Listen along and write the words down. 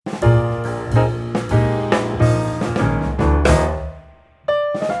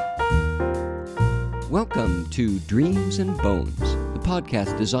to Dreams and Bones, the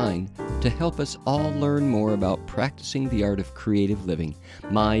podcast designed to help us all learn more about practicing the art of creative living.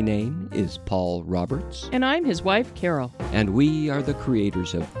 My name is Paul Roberts. And I'm his wife, Carol. And we are the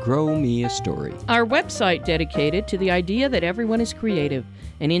creators of Grow Me a Story, our website dedicated to the idea that everyone is creative.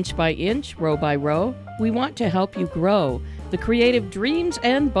 And inch by inch, row by row, we want to help you grow the creative dreams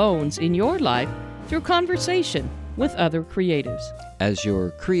and bones in your life through conversation with other creatives. As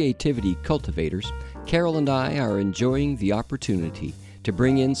your creativity cultivators, Carol and I are enjoying the opportunity to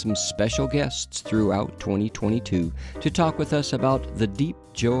bring in some special guests throughout 2022 to talk with us about the deep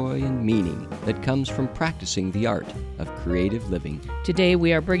joy and meaning that comes from practicing the art of creative living. Today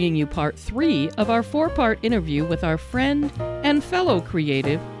we are bringing you part 3 of our 4-part interview with our friend and fellow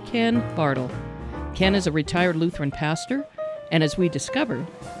creative, Ken Bartle. Ken is a retired Lutheran pastor, and as we discovered,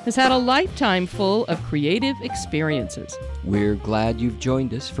 has had a lifetime full of creative experiences. We're glad you've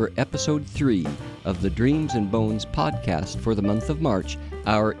joined us for episode 3 of the Dreams and Bones podcast for the month of March,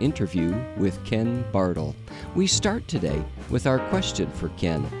 our interview with Ken Bartle. We start today with our question for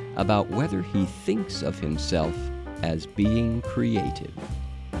Ken about whether he thinks of himself as being creative.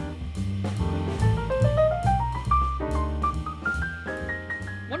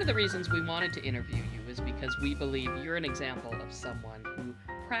 One of the reasons we wanted to interview you is because we believe you're an example of someone who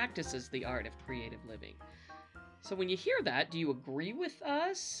practices the art of creative living. So when you hear that, do you agree with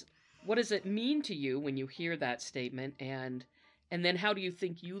us? What does it mean to you when you hear that statement? And then how do you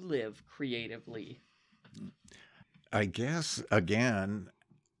think you live creatively? I guess, again,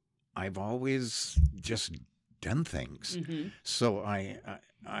 I've always just done things. Mm-hmm. So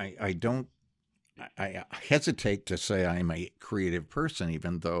I don't I hesitate to say I'm a creative person,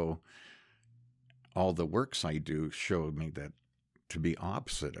 even though all the works I do showed me that to be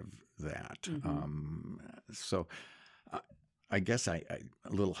opposite of that. Mm-hmm. So I guess I a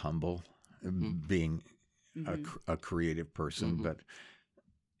little humble, being a creative person, but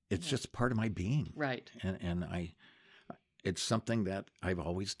it's just part of my being, right? And it's something that I've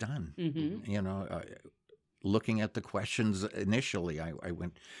always done. You know. Looking at the questions initially, I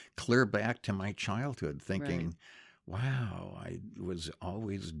went clear back to my childhood thinking, wow, I was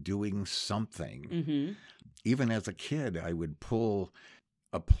always doing something. Mm-hmm. Even as a kid, I would pull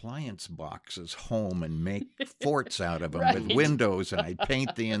appliance boxes home and make forts out of them with windows, and I'd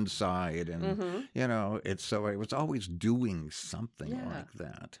paint the inside. And, you know, so I was always doing something like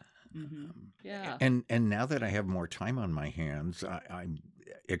that. Yeah. And now that I have more time on my hands, I'm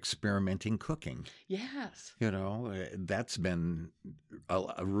experimenting cooking. Yes. You know, that's been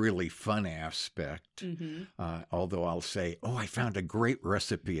a really fun aspect. Although I'll say, oh, I found a great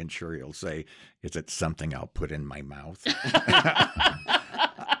recipe, and sure you'll say, is it something I'll put in my mouth?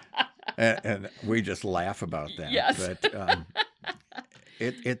 and we just laugh about that. Yes. But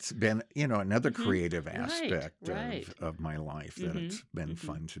it's been, you know, another creative aspect of my life that it's been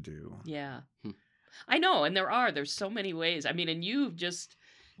fun to do. Yeah. I know, and there's so many ways. I mean, and you've just,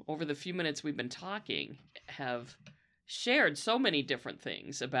 over the few minutes we've been talking, have shared so many different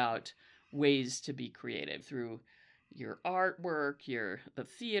things about ways to be creative through your artwork, the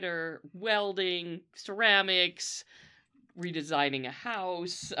theater, welding, ceramics, redesigning a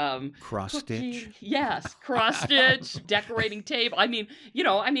house, cross stitch. Yes, cross stitch, decorating table. I mean,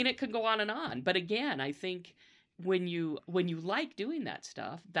 it could go on and on. But again, I think when you like doing that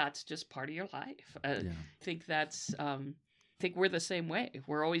stuff, that's just part of your life. I think I think we're the same way.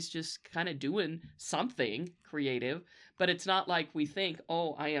 We're always just kind of doing something creative, but it's not like we think,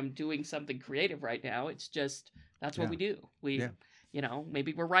 oh, I am doing something creative right now. It's just, that's what we do. You know,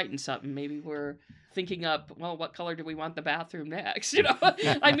 maybe we're writing something. Maybe we're thinking up, well, what color do we want the bathroom next? You know,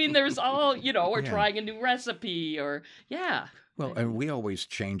 I mean, there's all, we're trying a new recipe or, Well, and we always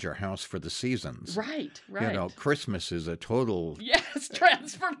change our house for the seasons. Right. You know, Christmas is a total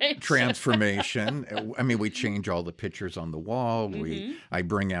transformation. I mean, we change all the pictures on the wall. I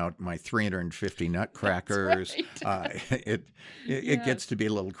bring out my 350 nutcrackers. It gets to be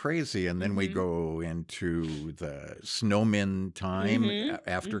a little crazy, and then we go into the snowman time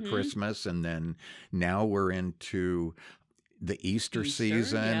after Christmas, and then now we're into the Easter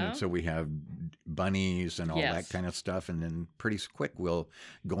season, and so we have bunnies and all that kind of stuff, and then pretty quick we'll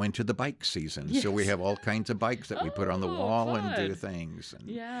go into the bike season. So we have all kinds of bikes that we put on the wall and do things.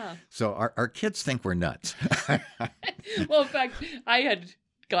 And so our kids think we're nuts. Well, in fact, I had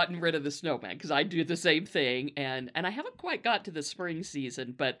gotten rid of the snowman because I do the same thing, and I haven't quite got to the spring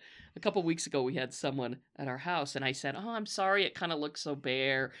season, but a couple weeks ago we had someone at our house, and I said, oh, I'm sorry, it kind of looks so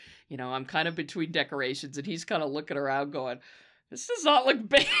bare. You know, I'm kind of between decorations, and he's kind of looking around going, this does not look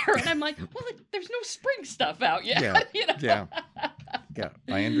bare. And I'm like, well, there's no spring stuff out yet. Yeah. Yeah,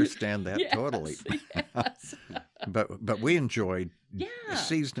 I understand that totally. Yes. But we enjoyed Yeah.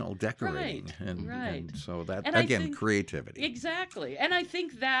 seasonal decorating, Right. and so that And I again, think, creativity. exactly. And I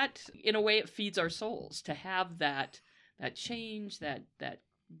think that in a way it feeds our souls to have that change, that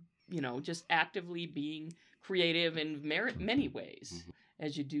just actively being creative in many ways.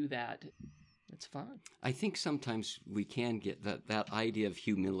 As you do that, it's fun. I think sometimes we can get that idea of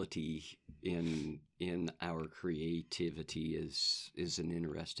humility in our creativity is an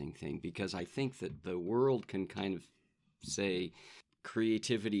interesting thing, because I think that the world can kind of say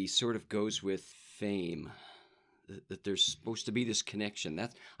creativity sort of goes with fame, that there's supposed to be this connection.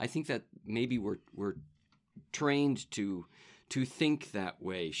 I think that maybe we're trained to think that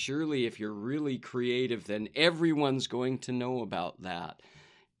way. Surely if you're really creative, then everyone's going to know about that.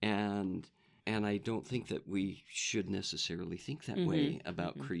 And I don't think that we should necessarily think that way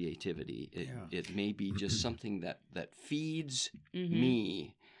about creativity. It may be just something that feeds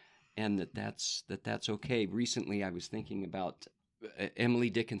me, and that's okay. Recently, I was thinking about Emily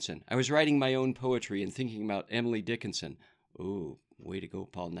Dickinson. I was writing my own poetry and thinking about Emily Dickinson. Oh, way to go,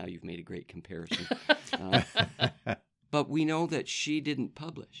 Paul! Now you've made a great comparison. But we know that she didn't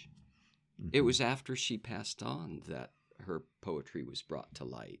publish. It was after she passed on that her poetry was brought to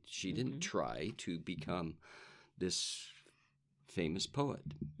light. She didn't try to become this famous poet,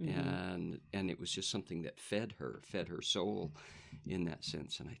 and it was just something that fed her soul in that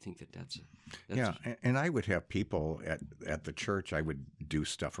sense. And I think that's yeah. And I would have people at the church. I would do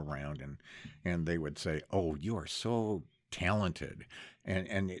stuff around, and they would say, "Oh, you are so talented,"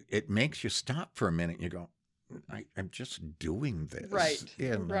 and it makes you stop for a minute. And you go, I'm just doing this. Right.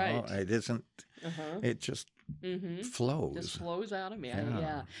 Right. It isn't. It just flows. Just flows out of me.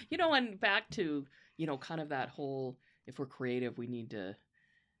 Yeah. And back to, kind of that whole, if we're creative, we need to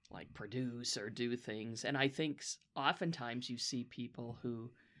like produce or do things. And I think oftentimes you see people who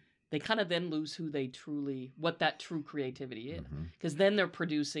they kind of then lose what that true creativity is. Because then they're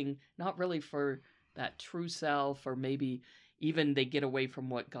producing not really for that true self, or maybe even they get away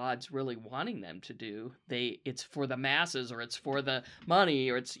from what God's really wanting them to do. It's for the masses, or it's for the money,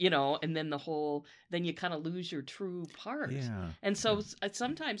 or it's, and then then you kind of lose your true part. Yeah. And so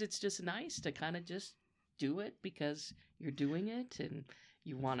sometimes it's just nice to kind of just do it because you're doing it and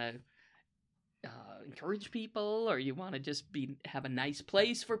you want to encourage people, or you want to just have a nice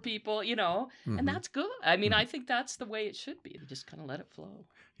place for people, and that's good. I mean, I think that's the way it should be. Just kind of let it flow.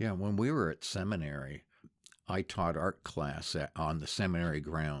 Yeah. When we were at seminary, I taught art class on the seminary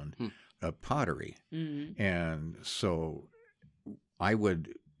ground of pottery. And so I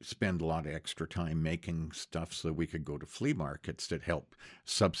would spend a lot of extra time making stuff so we could go to flea markets that help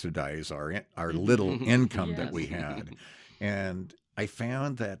subsidize our little income that we had. And I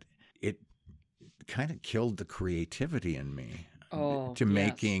found that it kind of killed the creativity in me to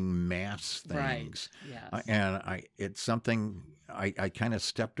making mass things. Right. Yes. And it's something I kind of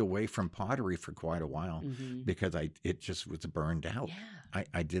stepped away from pottery for quite a while because it just was burned out. Yeah.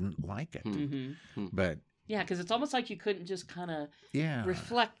 I didn't like it. But yeah, because it's almost like you couldn't just kind of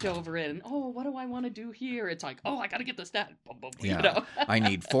reflect over it and, what do I want to do here? It's like, I got to get this done. Boom, boom, I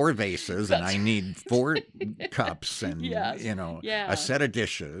need 4 vases and I need 4 cups and, a set of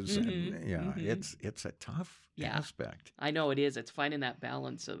dishes. And, it's a tough aspect. I know it is. It's finding that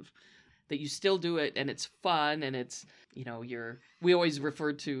balance of that you still do it and it's fun and it's, we always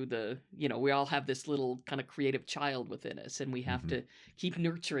refer to we all have this little kind of creative child within us and we have to keep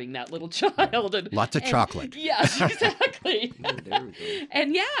nurturing that little child. And lots of chocolate. Yes, exactly. There we go.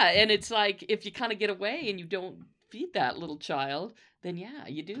 And and it's like if you kind of get away and you don't feed that little child, then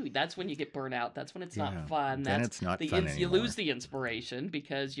you do. That's when you get burnt out. That's when it's not fun. Then it's not fun anymore. You lose the inspiration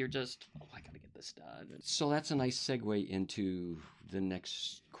because you're just, I got to get this done. So that's a nice segue into the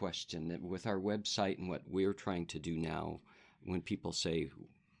next question. With our website and what we're trying to do now, when people say,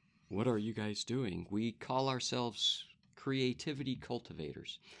 what are you guys doing? We call ourselves creativity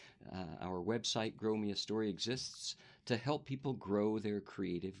cultivators. Our website, Grow Me a Story, exists to help people grow their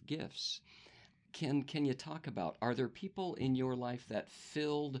creative gifts. Ken, can you talk about, are there people in your life that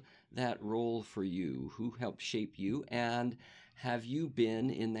filled that role for you, who helped shape you, and have you been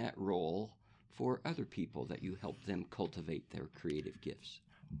in that role for other people that you help them cultivate their creative gifts?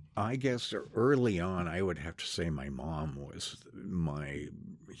 I guess early on, I would have to say my mom was my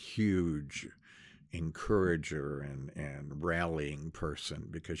huge encourager and rallying person,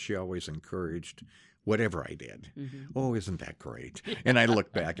 because she always encouraged whatever I did. Oh, isn't that great? And I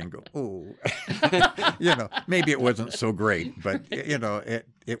look back and go, maybe it wasn't so great, but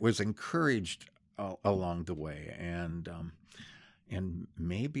it was encouraged along the way. And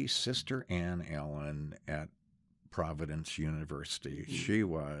maybe Sister Ann Ellen at Providence University. She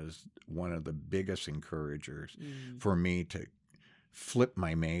was one of the biggest encouragers for me to flip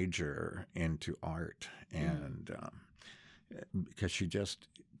my major into art, and because she just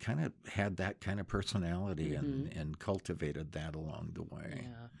kind of had that kind of personality and cultivated that along the way.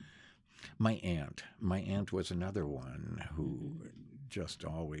 Yeah. My aunt was another one who just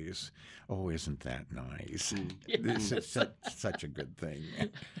always, oh, isn't that nice? This is such a good thing,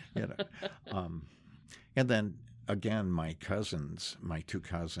 you know. And then again, my two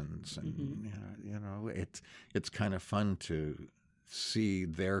cousins, and you know, it's kind of fun to see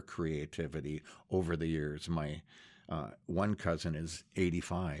their creativity over the years. My one cousin is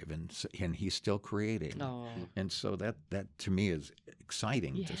 85, and he's still creating, and so that to me is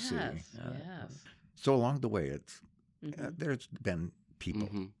exciting to see. Yes. So along the way, it's there's been people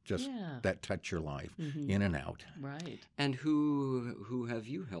just that touch your life in and out. Right. And who have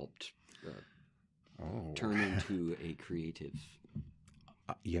you helped turn into a creative?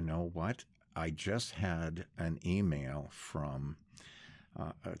 You know what? I just had an email from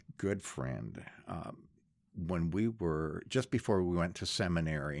a good friend. When we were, just before we went to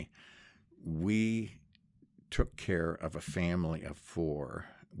seminary, we took care of a family of 4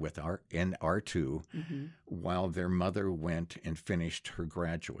 with our 2 while their mother went and finished her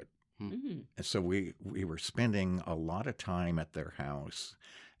graduate. And so we were spending a lot of time at their house.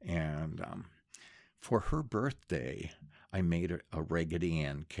 And for her birthday, I made a Raggedy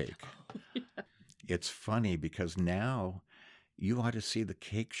Ann cake. It's funny because now you ought to see the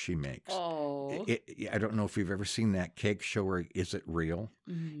cake she makes. I don't know if you've ever seen that cake show her. Is it real?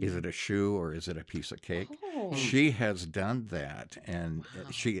 Is it a shoe or is it a piece of cake? She has done that. And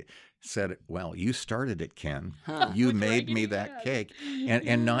she said, well, you started it, Ken. You made me that cake.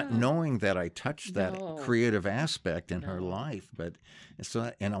 And not knowing that I touched that creative aspect in her life. But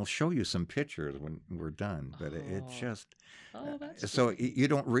so, and I'll show you some pictures when we're done. But it's just... so you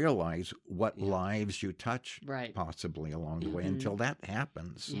don't realize what lives you touch possibly along the way until that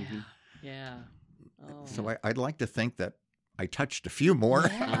happens. So I'd like to think that I touched a few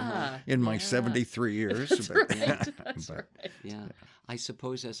more in my 73 years. That's right. Yeah. I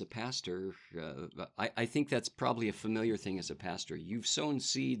suppose as a pastor, I think that's probably a familiar thing as a pastor. You've sown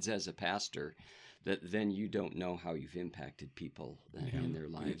seeds as a pastor that then you don't know how you've impacted people in their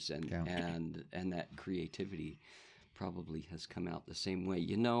lives, and that creativity probably has come out the same way.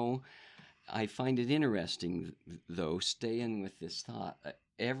 You know, I find it interesting, though, staying with this thought.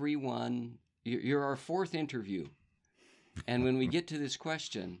 Everyone, you're our 4th interview. And when we get to this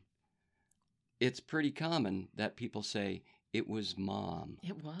question, it's pretty common that people say, it was Mom.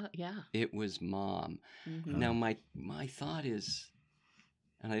 It was, It was Mom. Now, my thought is,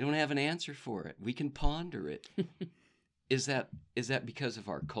 and I don't have an answer for it, we can ponder it. Is that because of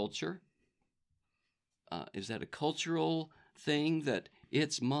our culture? Is that a cultural thing that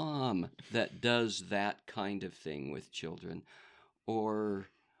it's Mom that does that kind of thing with children? Or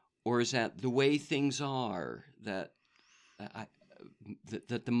is that the way things are that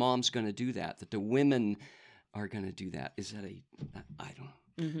that the mom's going to do that the women are going to do that? Is that I don't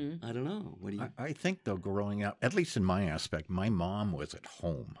know. I don't know. What do you? I think, though, growing up, at least in my aspect, my mom was at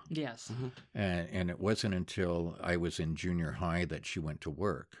home. Yes. And it wasn't until I was in junior high that she went to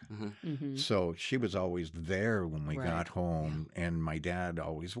work. So she was always there when we got home, and my dad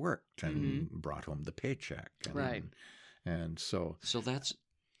always worked and brought home the paycheck. And so that's,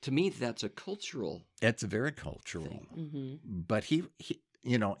 to me, that's a cultural. It's very cultural. But he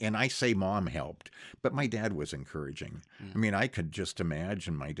you know, and I say Mom helped, but my dad was encouraging. I mean, I could just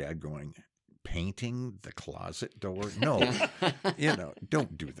imagine my dad going, painting the closet door? No, you know,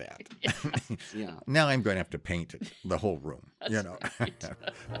 don't do that. Now I'm going to have to paint it, the whole room, you know.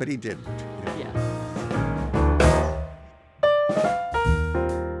 But he didn't.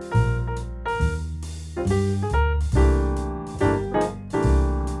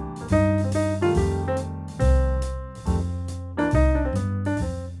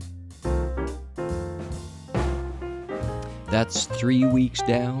 That's 3 weeks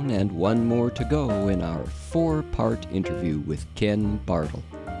down and 1 more to go in our 4-part interview with Ken Bartle.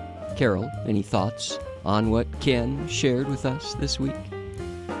 Carol, any thoughts on what Ken shared with us this week?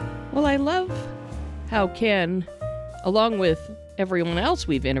 Well, I love how Ken, along with everyone else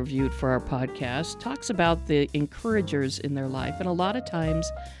we've interviewed for our podcast, talks about the encouragers in their life. And a lot of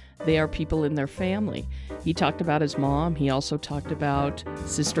times they are people in their family. He talked about his mom. He also talked about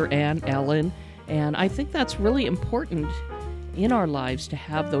Sister Ann Ellen. And I think that's really important in our lives to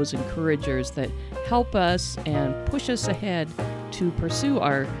have those encouragers that help us and push us ahead to pursue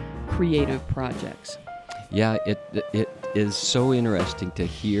our creative projects. Yeah, it is so interesting to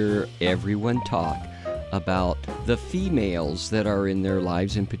hear everyone talk about the females that are in their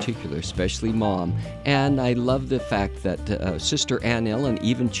lives in particular, especially Mom. And I love the fact that Sister Ann Ellen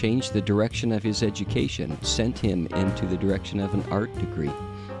even changed the direction of his education, sent him into the direction of an art degree.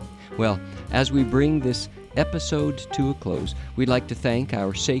 Well, as we bring this episode to a close, we'd like to thank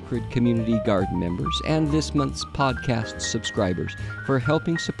our Sacred Community Garden members and this month's podcast subscribers for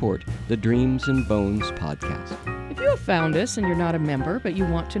helping support the Dreams and Bones podcast. If you have found us and you're not a member, but you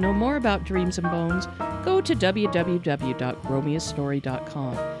want to know more about Dreams and Bones, go to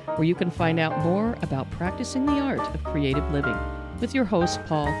www.gromiastory.com, where you can find out more about practicing the art of creative living, with your hosts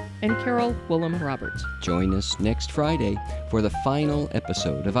Paul and Carol Woolham Roberts. Join us next Friday for the final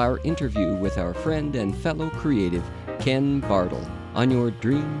episode of our interview with our friend and fellow creative, Ken Bartle, on your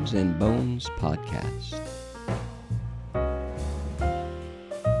Dreams and Bones podcast.